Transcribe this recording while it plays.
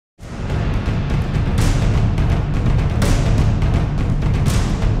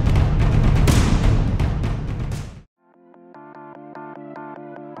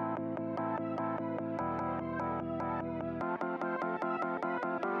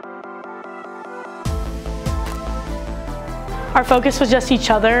Our focus was just each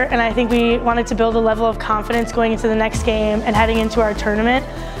other, and I think we wanted to build a level of confidence going into the next game and heading into our tournament.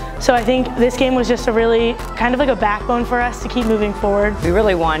 So I think this game was just a really kind of like a backbone for us to keep moving forward. We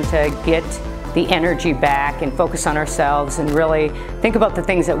really wanted to get the energy back and focus on ourselves and really think about the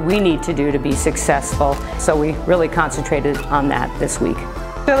things that we need to do to be successful. So we really concentrated on that this week.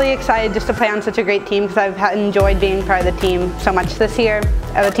 Really excited just to play on such a great team because I've enjoyed being part of the team so much this year.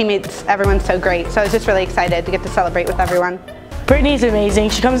 The teammates, everyone's so great. So I was just really excited to get to celebrate with everyone. Brittany's amazing.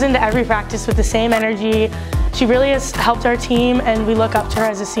 She comes into every practice with the same energy. She really has helped our team, and we look up to her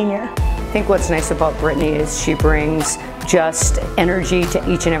as a senior. I think what's nice about Brittany is she brings just energy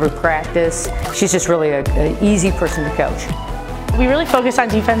to each and every practice. She's just really an easy person to coach. We really focus on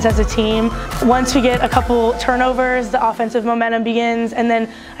defense as a team. Once we get a couple turnovers, the offensive momentum begins, and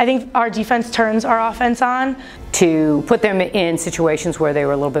then I think our defense turns our offense on. To put them in situations where they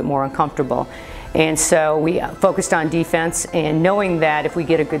were a little bit more uncomfortable. And so we focused on defense, and knowing that if we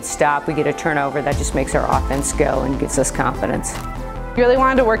get a good stop, we get a turnover, that just makes our offense go and gives us confidence. We really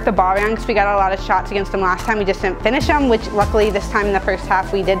wanted to work the ball around because we got a lot of shots against them last time. We just didn't finish them, which luckily this time in the first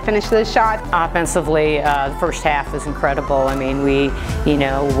half we did finish those shots. Offensively, the first half was incredible. I mean,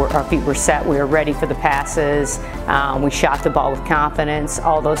 our feet were set, we were ready for the passes, we shot the ball with confidence,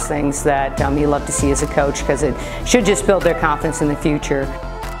 all those things that you love to see as a coach because it should just build their confidence in the future.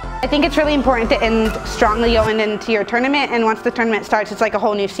 I think it's really important to end strongly going into your tournament, and once the tournament starts, it's like a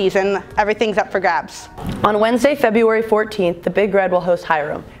whole new season. Everything's up for grabs. On Wednesday, February 14th, the Big Red will host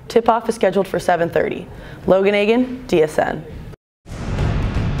Hiram. Tip-off is scheduled for 7:30. Logan Agan, DSN.